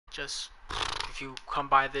Just if you come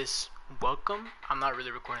by this, welcome. I'm not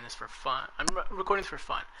really recording this for fun. I'm recording this for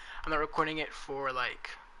fun. I'm not recording it for like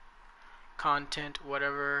content,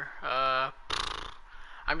 whatever. I'm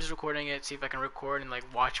just recording it, see if I can record and like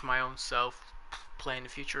watch my own self play in the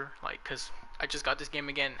future. Like, cause I just got this game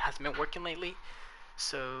again. It hasn't been working lately,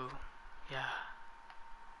 so yeah,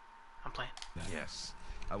 I'm playing. Yes,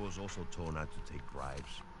 I was also told not to take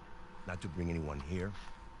bribes, not to bring anyone here,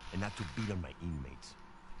 and not to beat on my inmates.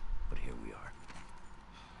 But here we are.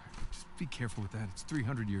 Just be careful with that. It's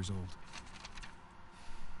 300 years old.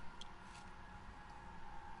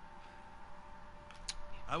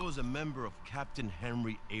 I was a member of Captain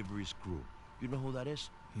Henry Avery's crew. You know who that is?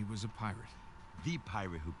 He was a pirate. The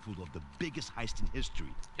pirate who pulled off the biggest heist in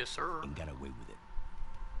history. Yes, sir. And got away with it.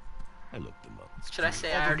 I looked him up. Should I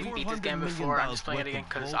say I already beat this game before? I'm just playing it again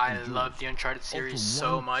because I love the Uncharted series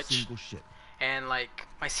so much. And like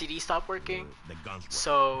my CD stopped working,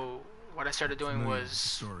 so what I started doing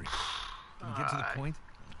was get to the point.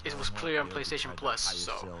 It was clear on PlayStation Plus,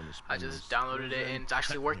 so I just downloaded it and it's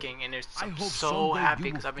actually working. And I'm so happy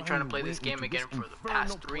because I've been trying to play this game again for the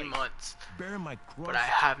past 3 months, but I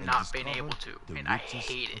have not been able to, and I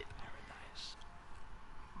hate it.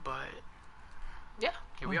 But yeah,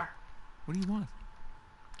 here we are. What do you want?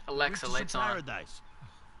 Alexa, lights on.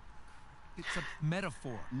 It's a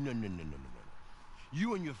metaphor. No.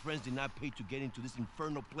 You and your friends did not pay to get into this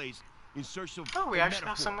infernal place in search of. Oh, we actually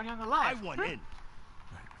have somebody on the live. I want in.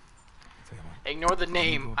 Ignore the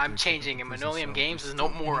name. I'm changing it. Minoleum Games is no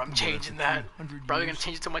more. I'm changing that. Probably gonna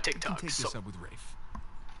change it to my TikTok. Take this up with Rafe.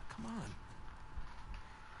 Come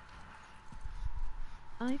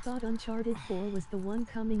on. I thought Uncharted 4 was the one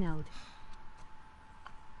coming out.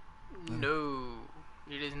 No,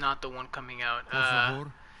 it is not the one coming out.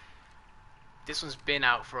 This one's been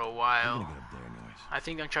out for a while. I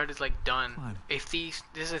think Uncharted's like done. This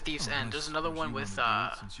is a Thief's End. There's another one with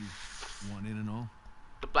the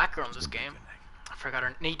black girl in this game. I forgot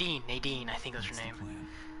her. Nadine, I think that's her name.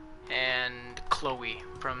 And Chloe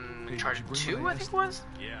from Uncharted 2, I think it was.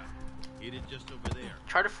 Yeah, it is just over there.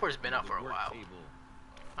 Uncharted 4 has been out for a while.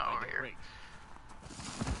 Oh, over here.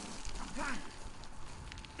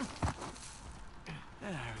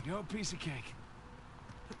 There we go, piece of cake.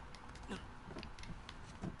 I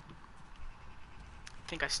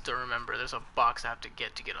think I still remember. There's a box I have to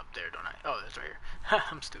get up there, don't I? Oh, that's right here.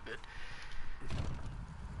 I'm stupid.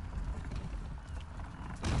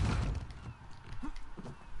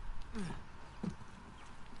 I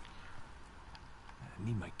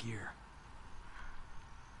need my gear.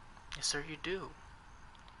 Yes, sir, you do.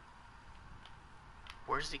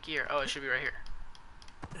 Where's the gear? Oh, it should be right here.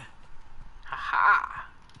 Haha!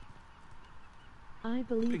 I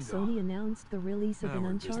believe Sony announced the release of an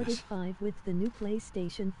Uncharted 5 with the new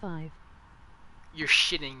PlayStation 5. You're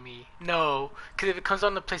shitting me. No, because if it comes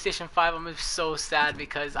on the PlayStation 5, I'm so sad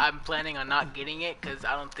because I'm planning on not getting it because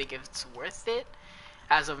I don't think it's worth it.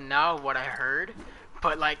 As of now, what I heard.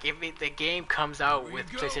 But like, if the game comes out with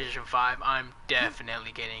PlayStation 5, I'm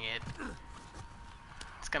definitely getting it.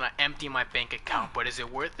 It's gonna empty my bank account, but is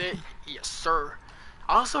it worth it? Yes, sir.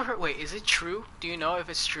 I also heard, wait, is it true? Do you know if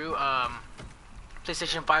it's true?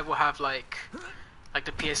 PlayStation 5 will have like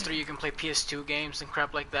the PS3, you can play PS2 games and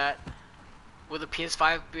crap like that. Will the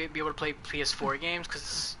PS5 be able to play PS4 games?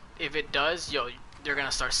 Because if it does, yo, they're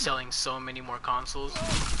gonna start selling so many more consoles.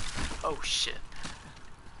 Oh shit.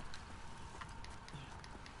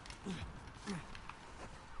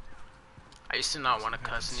 I used to not want to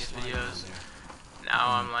cuss in these videos.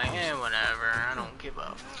 Now I'm like, eh, whatever. I don't give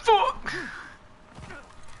a fuck.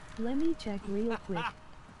 Let me check real quick.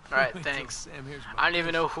 Alright, thanks. I don't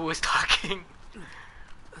even know who is talking.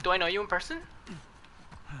 Do I know you in person?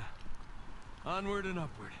 Onward and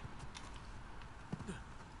upward.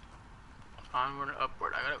 Onward and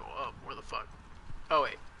upward. I gotta go up. Where the fuck? Oh,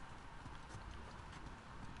 wait.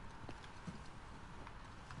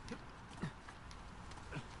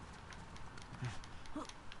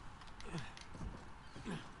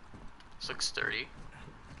 This looks sturdy.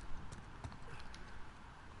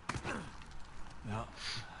 Now,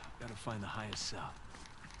 gotta find the highest cell.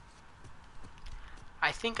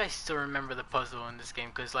 I think I still remember the puzzle in this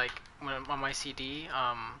game because, like, when on my CD,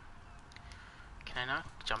 can I not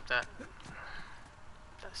jump that?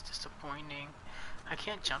 That's disappointing. I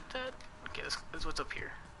can't jump that? Okay, that's what's up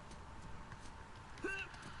here.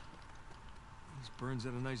 These Burns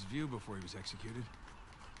had a nice view before he was executed.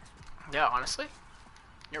 Yeah, honestly,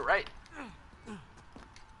 you're right.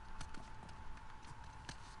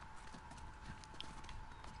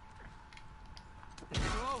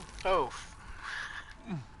 Oh.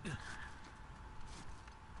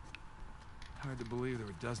 Hard to believe there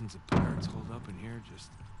were dozens of pirates holed up in here,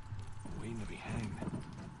 just waiting to be hanged.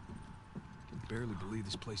 Can barely believe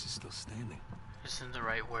this place is still standing. Isn't the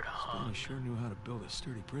right word, Spain sure knew how to build a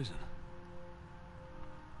sturdy prison.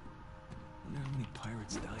 Wonder how many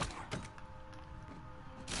pirates died here.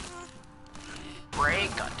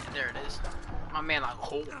 Break. God, there it is. My man like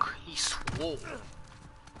Hulk. He's swole.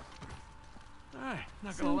 Alright,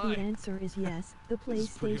 not So gonna lie. the answer is yes, the This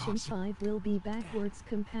is pretty PlayStation awesome. 5 will be backwards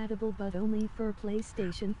compatible but only for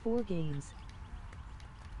PlayStation 4 games.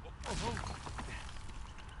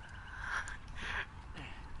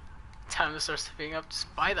 Time to start stepping up.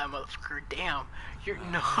 Just buy that motherfucker. Damn. You're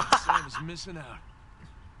no. Sam is missing out.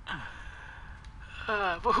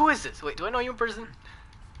 But who is this? Wait, do I know you in person?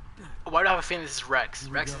 Why do I have a feeling this is Rex?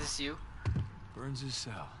 Here we Rex, go. is this you? Burns'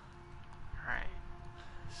 cell. Alright.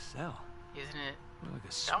 Cell? Isn't it? More like a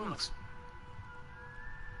That suite. one looks.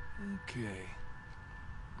 Okay.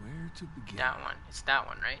 Where to begin? That one. It's that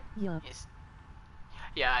one, right? Yup. It's...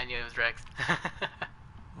 Yeah, I knew it was Rex.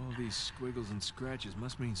 All these squiggles and scratches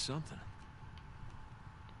must mean something.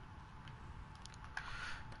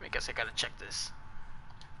 I guess I gotta check this.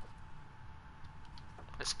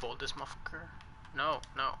 Let's fold this motherfucker. No,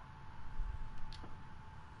 no.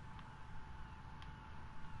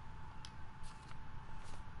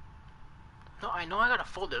 No, I know I gotta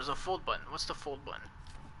fold. There's a fold button. What's the fold button?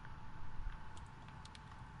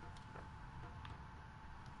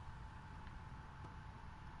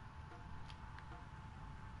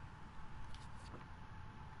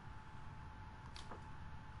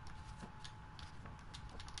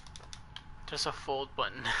 There's a fold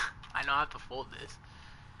button. I know I have to fold this.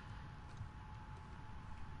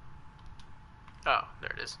 Oh,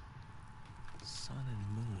 there it is. Sun and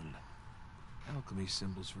moon. Alchemy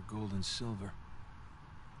symbols for gold and silver.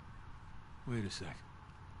 Wait a sec.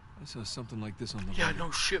 I saw something like this on the Yeah, label.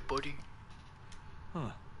 no shit, buddy.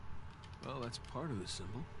 Huh. Well, that's part of the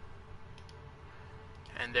symbol.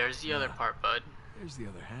 And there's the other part, bud. There's the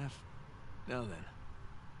other half. Now then.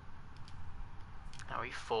 Now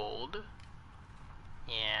we fold.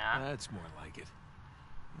 Yeah. That's more like it.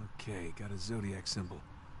 Okay, got a zodiac symbol.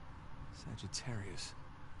 Sagittarius.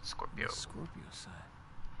 Scorpio. The Scorpio sign.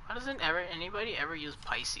 Why doesn't anybody ever use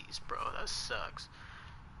Pisces, bro? That sucks.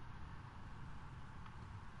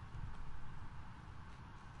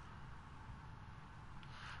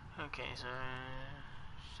 Okay, so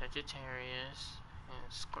Sagittarius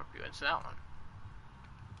and Scorpio. It's that one.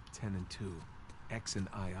 10 and 2. X and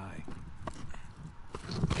II.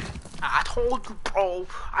 I told you, bro.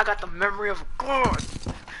 I got the memory of a god. Would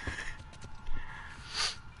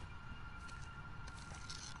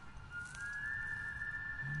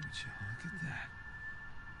you look at that?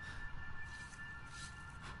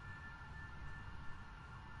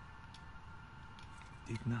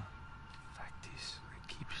 Digna factis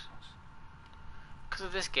recipimus. Because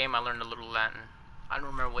of this game, I learned a little Latin. I don't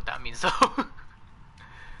remember what that means, though.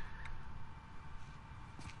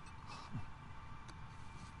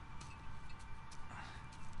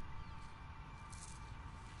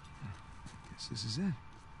 Guess this is it.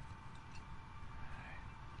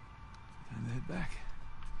 Time to head back.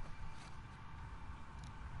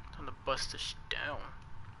 Time to bust this shit down.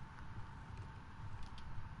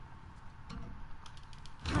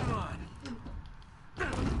 Come on.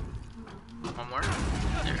 One more.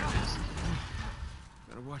 There it is.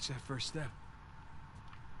 Gotta watch that first step.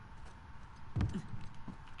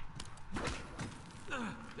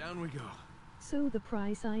 Down we go. So the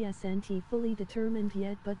price isn't fully determined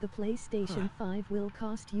yet, but the PlayStation 5 will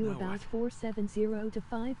cost you Now about what? $470 to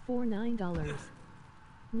 $549.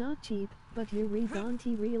 Not cheap, but you don't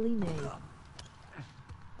really know.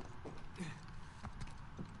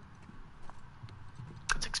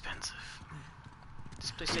 It's expensive.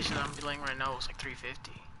 This PlayStation that I'm playing right now is like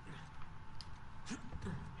 $350.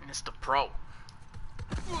 And it's the Pro.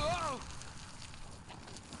 Whoa!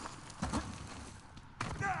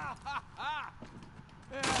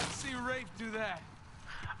 Yeah, see Rafe do that.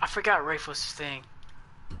 I forgot Rafe was his thing.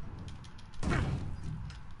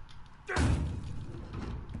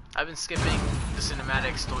 I've been skipping the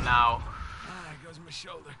cinematics till now. Ah, there goes my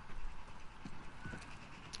shoulder.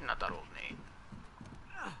 Not that old, Nate.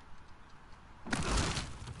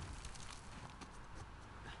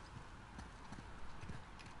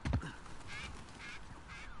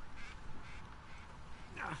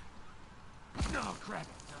 No, crap.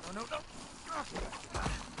 No.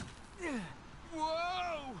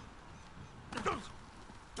 Whoa!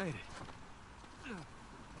 Made it.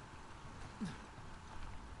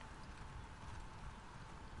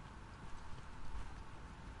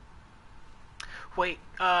 Wait,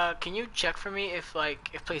 Can you check for me if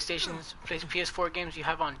if PS4 games you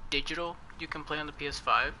have on digital you can play on the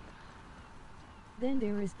PS5? Then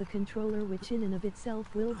there is the controller, which in and of itself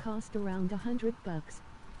will cost around $100.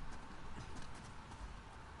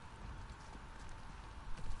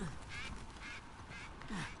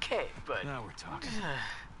 Okay, but Now we're talking.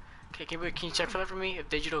 okay, can you check for that for me? If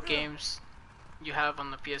digital games you have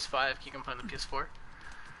on the PS5 you can play on the PS4?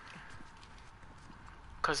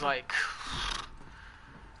 Cause like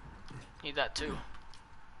need that too.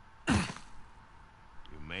 You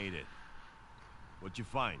made it. What'd you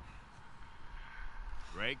find?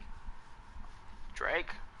 Drake? Drake?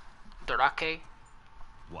 Drake?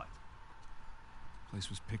 What? Place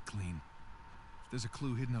was picked clean. If there's a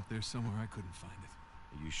clue hidden up there somewhere, I couldn't find it.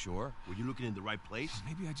 Are you sure? Were you looking in the right place?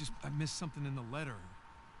 Maybe I missed something in the letter.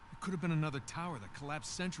 It could have been another tower that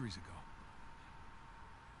collapsed centuries ago.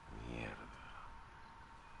 Yeah.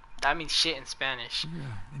 That means shit in Spanish.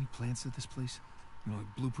 Any plans to this place? You know,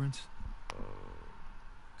 like blueprints?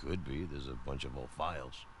 Could be. There's a bunch of old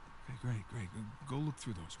files. Okay, great. Go look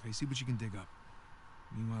through those, okay? See what you can dig up.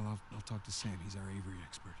 Meanwhile, I'll talk to Sam. He's our Avery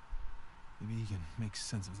expert. Maybe he can make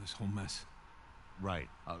sense of this whole mess. Right.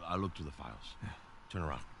 I'll look through the files. Yeah. Turn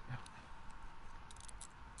around. Yeah.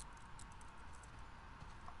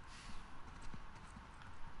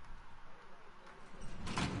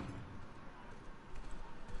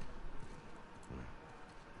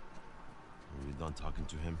 When you're done talking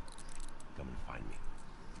to him, come and find me.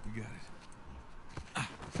 You got it.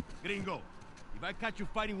 Gringo, if I catch you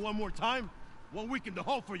fighting one more time, 1 week in the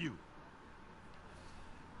hole for you.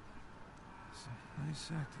 It's a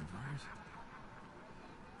nice active, right?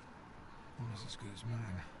 Almost as good as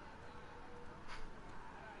mine.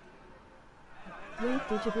 Rate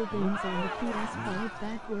digital games on the PS5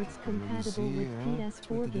 backwards compatible with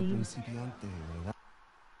PS4 games.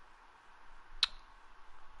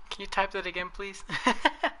 Can you type that again, please?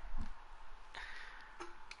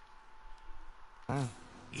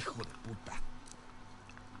 Hijo de puta.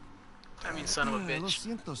 I mean, son of a Lo bitch.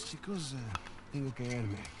 siento, chicos. Tengo que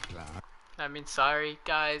irme. Claro. I mean, sorry,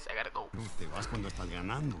 guys. I gotta go. Te vas cuando estás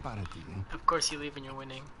ganando. Párate, ¿eh? Of course you leave when you're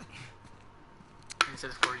winning. He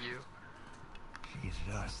says for you.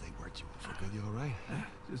 Jesus, they worked you for good. You all right?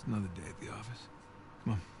 Just another day at the office.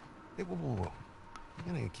 Come on. Hey, whoa.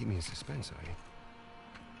 You're gonna keep me in suspense, are you?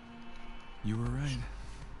 You were right.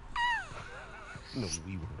 No,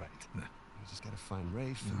 we were right. No. We just gotta find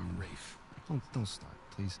Rafe. No, and... Rafe. Don't start,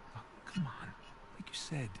 please. Oh, come on. Like you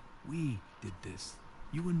said, we did this.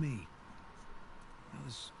 You and me. Now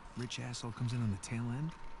this rich asshole comes in on the tail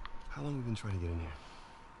end. How long have we been trying to get in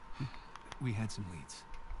here? We had some leads.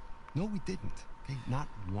 No, we didn't. Okay, not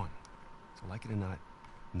one. So like it or not,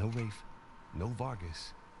 no Rafe, no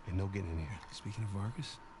Vargas, and no getting in here. Speaking of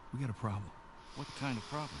Vargas, we got a problem. What kind of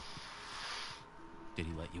problem? Did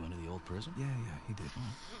he let you into the old prison? Yeah, he did.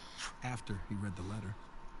 After he read the letter.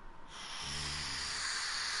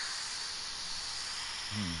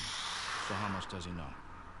 So how much does he know?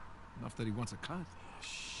 Enough that he wants a cut.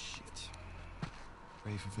 Shit.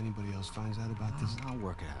 Rafe, if anybody else finds out about this... I'll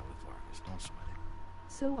work it out with Vargas. Don't sweat it.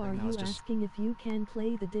 So are now you it's just- asking if you can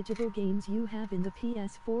play the digital games you have in the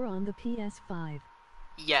PS4 on the PS5?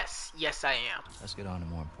 Yes, I am. Let's get on to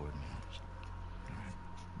more important matters. All right.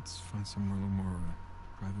 Let's find somewhere a little more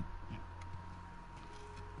private.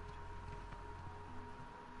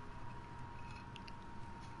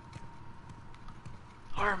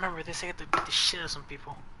 Oh, I remember this. I get to beat the shit out of some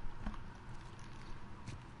people.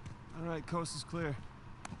 All right, coast is clear.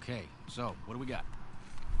 Okay, so what do we got?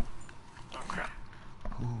 Oh crap.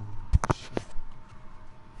 Oh, shit.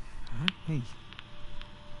 Huh? Hey,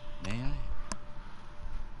 May I?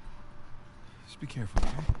 just be careful,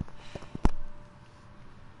 okay?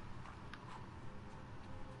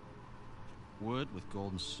 Wood with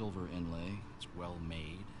gold and silver inlay. It's well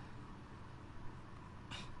made.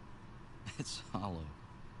 It's hollow.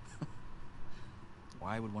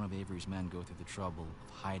 Why would one of Avery's men go through the trouble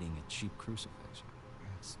of hiding a cheap crucifix?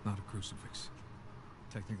 It's not a crucifix.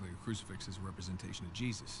 Technically, a crucifix is a representation of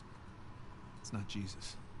Jesus. It's not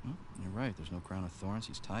Jesus. Well, you're right. There's no crown of thorns.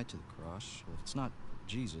 He's tied to the cross. Well, if it's not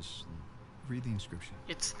Jesus, then... Read the inscription.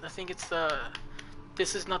 I think it's the.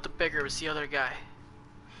 This is not the beggar. It's the other guy.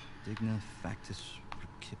 Digna factus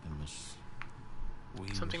principimus.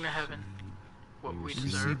 Something to heaven. What we We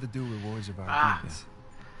deserve. receive the due rewards of our Ah. deeds.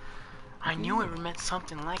 I knew it meant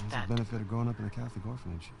something like That's that. the benefit of growing up in a Catholic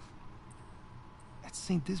orphanage. That's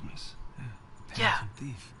St. Dismas. Yeah. Penitent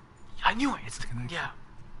thief. I knew it. It's the, Connection. yeah.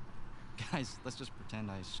 Guys, let's just pretend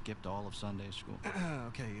I skipped all of Sunday school.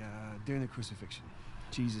 Okay, during the crucifixion,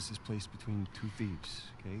 Jesus is placed between two thieves,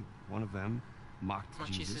 okay? One of them mocked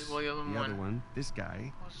Mocked Jesus. Jesus, well, the other The other one one, this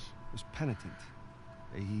guy, was penitent.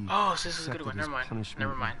 He Oh, so this is a good accepted one. his Never mind. punishment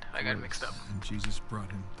Never with mind. I got it mixed up. grace. And Jesus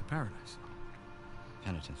brought him to paradise.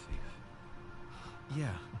 Penitent thief. Yeah.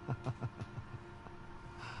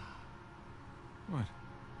 What?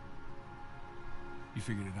 You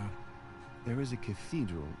figured it out? There is a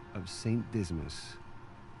cathedral of St. Dismas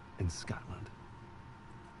in Scotland.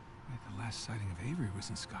 Wait, the last sighting of Avery was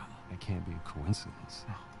in Scotland. That can't be a coincidence.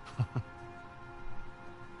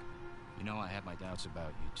 You know, I have my doubts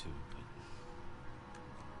about you too, but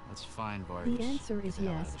let's find Vargas. The answer is Get the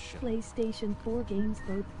hell out yes. of the show. PlayStation 4 games,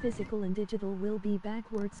 both physical and digital, will be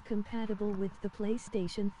backwards compatible with the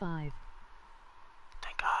PlayStation 5.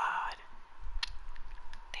 Thank God.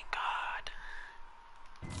 Thank God.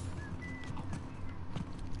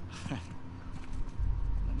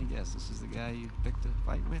 Let me guess, this is the guy you picked a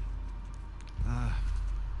fight with?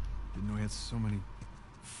 Didn't know he had so many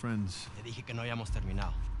friends. Te dije que no habíamos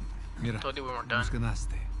terminado. Mira, Told you we weren't done. nos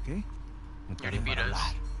ganaste, okay? No te You already dejo beat para us.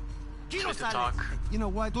 hablar. You need to talk. You know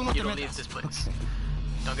what? Tú no You te don't leave metas. this place.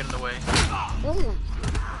 Don't get in the way.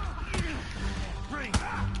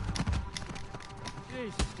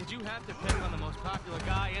 Jesus, did you have to pick on the most popular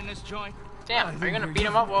guy in this joint? Damn, are you gonna beat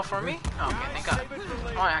him up all for me? Oh, okay, thank God.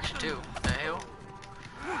 Oh, action too. What the hell?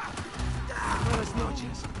 Buenas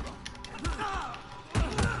noches.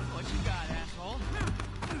 What you got, asshole?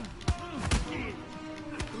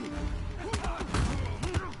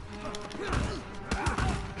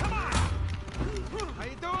 How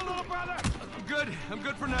you doing, little brother? I'm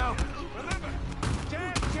good for now. Remember,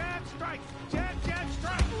 jab, jab, strike. Jab, jab,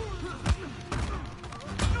 strike.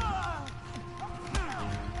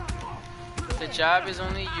 The jab is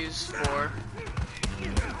only used for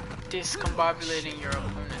discombobulating your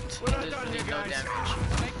opponent. It does really no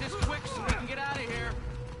damage. Make this quick so we can get out of here.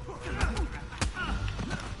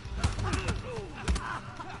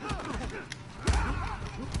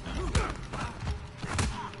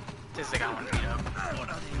 This is the guy I want to beat up.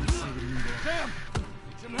 Damn!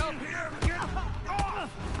 Need some help here. Get off!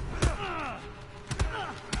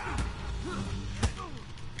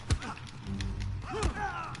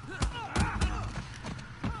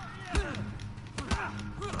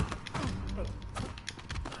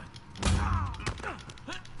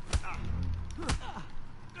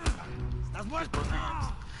 Use both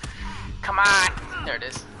hands. Come on! There it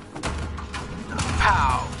is.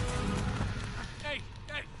 Pow! Hey,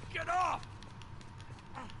 get off!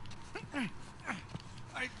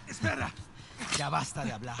 Ay, espera. Ya basta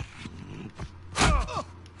de hablar.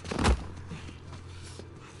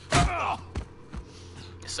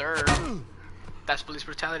 Yes, sir. That's police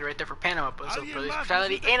brutality right there for Panama. But so police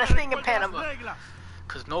brutality ain't a thing in Panama.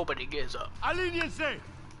 Cause nobody gives up. Alíñense.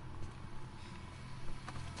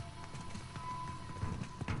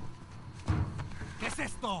 ¿Qué es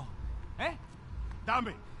esto? ¿Eh?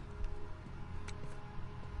 Dame.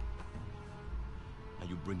 Are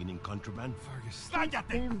you bringing in contraband? Vargas. Cállate.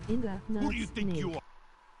 Them in the Who do you think you are?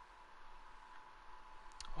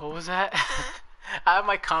 What was that? I have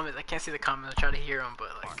my comments. I can't see the comments. I try to hear them, but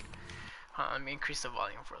like, hold on, let me increase the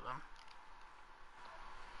volume for them.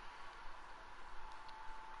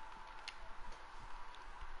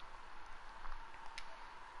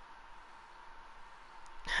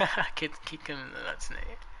 keep him in the nuts,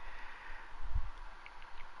 Nate.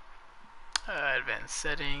 Advanced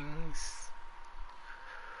settings.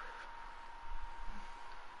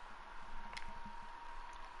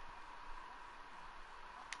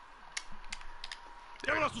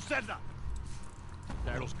 Llévalo a su celda.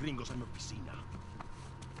 Trae a los gringos a mi oficina.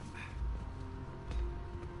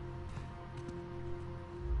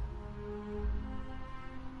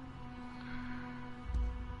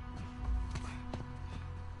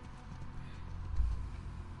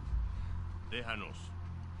 Déjanos.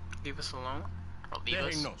 Leave us alone. Or leave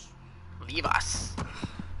us. Déjennos. Leave us.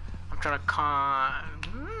 I'm trying to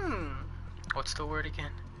what's the word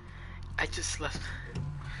again? I just left.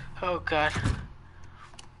 Oh God.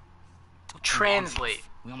 Translate.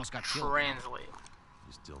 We almost got killed. Translate.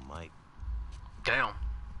 You still might. Damn.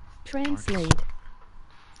 Translate.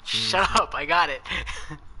 Shut up. I got it.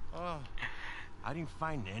 Oh, I didn't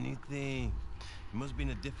find anything. It must be in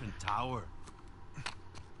a different tower.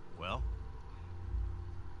 Well,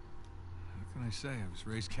 What can I say? I was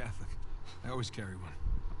raised Catholic. I always carry one.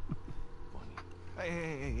 funny.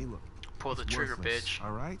 Hey, look. Pull the It's trigger, worthless, bitch.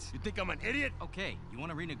 All right? You think I'm an idiot? Okay, you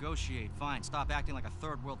want to renegotiate? Fine. Stop acting like a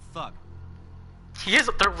third world thug. He is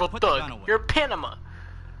a third world Put the gun thug. away. You're Panama.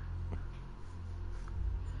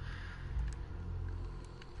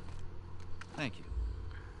 Thank you.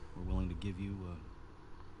 We're willing to give you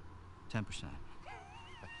 10%.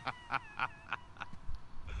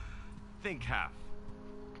 think half.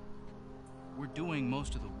 We're doing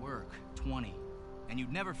most of the work, 20. And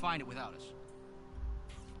you'd never find it without us.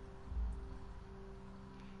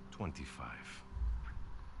 25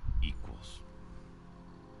 equals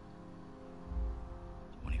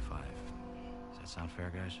 25. Does that sound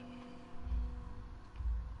fair, guys?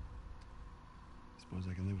 Suppose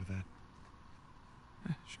I can live with that.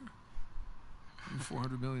 Sure.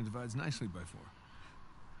 400 million divides nicely by 4.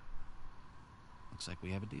 Looks like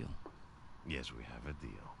we have a deal. Yes, we have a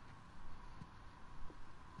deal.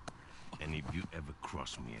 And if you ever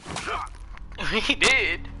cross me again... He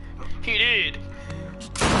did. He did.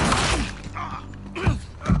 I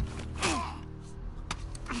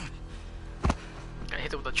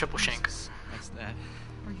hit it with a triple shank. That's that.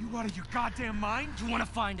 Are you out of your goddamn mind? You want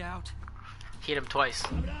to find out? Hit him twice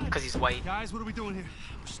because he's white. Guys, what are we doing here?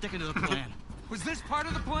 We're sticking to the plan. Was this part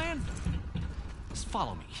of the plan? Just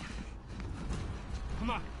follow me.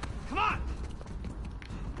 Come on. Come on!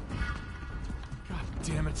 God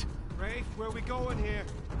damn it. Rafe, where are we going here?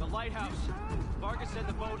 The lighthouse. Vargas said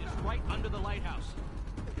the boat is right under the lighthouse.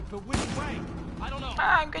 But which way? I don't know.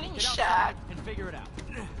 I'm getting Get shot. outside and figure it out.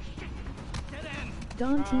 Get in.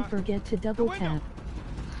 Don't forget to double tap.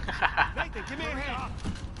 Nathan, give me a hand.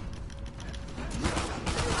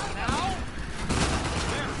 Now,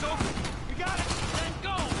 There, it's open. We got it. then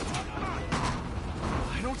go.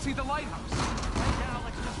 I don't see the lighthouse. Right now,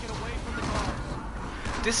 let's just get away from the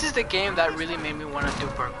cars. This is the game that really made me want to do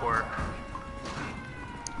parkour.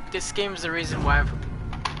 This game is the reason why I've...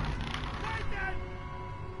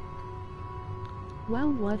 Wow,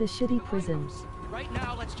 what a shitty prison. Right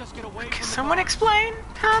now, let's just get away Can from someone the cars. explain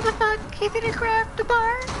how the fuck he didn't grab the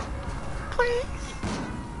bar? Please?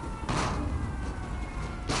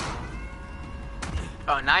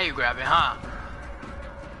 Oh, now you grab it, huh?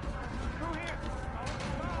 Through here.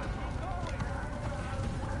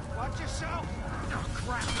 Watch yourself. Oh,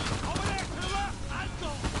 crap. Over there, to the left. I'll go.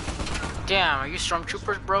 Damn, are you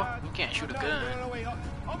stormtroopers, bro? You can't shoot a No, gun. wait.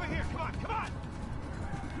 Over here. Come on, come on.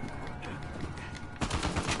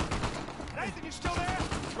 Nathan, you still there?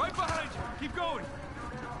 Right behind you. Keep going.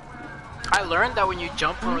 I learned that when you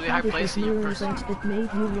jump from a really high I thought it place, was you Mirror's press Edge that made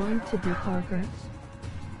you want to do parkour.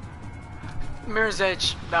 Mirror's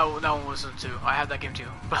Edge. That one wasn't too. I have that game too.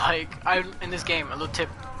 But like, in this game, a little tip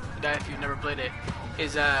that if you've never played it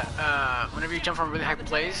is whenever you jump from a really high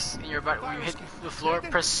place and you're about when you hit the floor,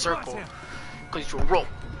 press circle because you'll roll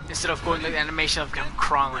instead of going the animation of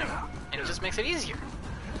crawling, and it just makes it easier.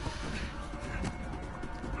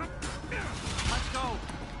 Let's go.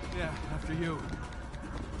 Yeah, after you.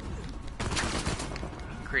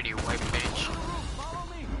 Greedy white bitch. Follow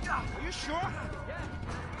me. Are you sure?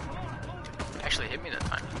 Actually hit me that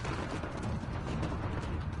time.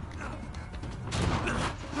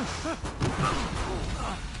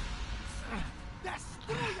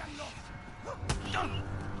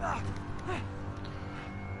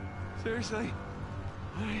 Seriously?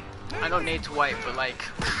 I know Nate's white, but like,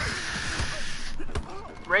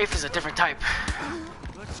 Rafe is a different type.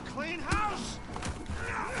 Let's clean house.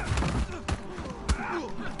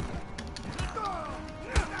 All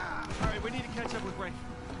right, we need to catch up with Rafe.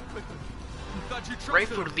 Quickly. Thought you trusted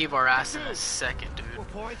Rafe him. would leave our ass in a second, dude. What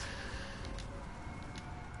point?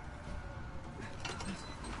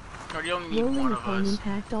 Or you only need Rolling one of upon us.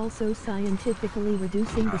 impact also scientifically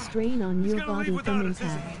reducing the strain on He's your gonna leave body from without us, isn't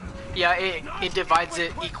impact. he? Yeah, it divides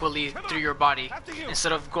it equally through your body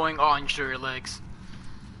instead of going on through your legs.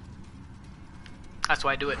 That's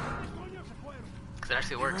why I do it. Because it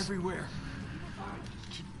actually They're works. everywhere.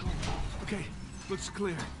 Okay, looks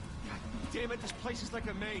clear. Damn it, this place is like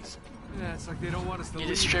a maze. Yeah, it's like they don't want us to It leave.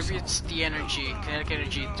 distributes the energy, kinetic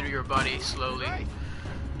energy, through your body slowly. Hey,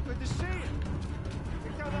 good to see you.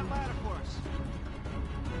 Get down that ladder for us.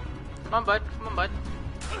 Come on, bud. Come on, bud.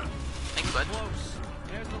 Thanks, bud. Close.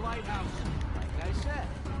 There's the lighthouse. Like I said,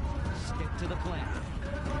 stick to the plan.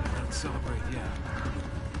 Let's celebrate, yeah.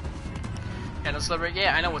 Yeah, don't celebrate.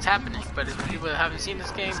 Yeah, I know what's happening, but if people that haven't seen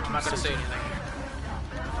this game, I'm not gonna say anything.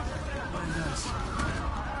 Find us.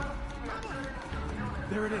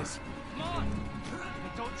 There it is. Come on. Hey,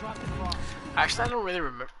 don't drop the cross. Actually, I don't really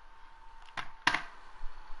remember.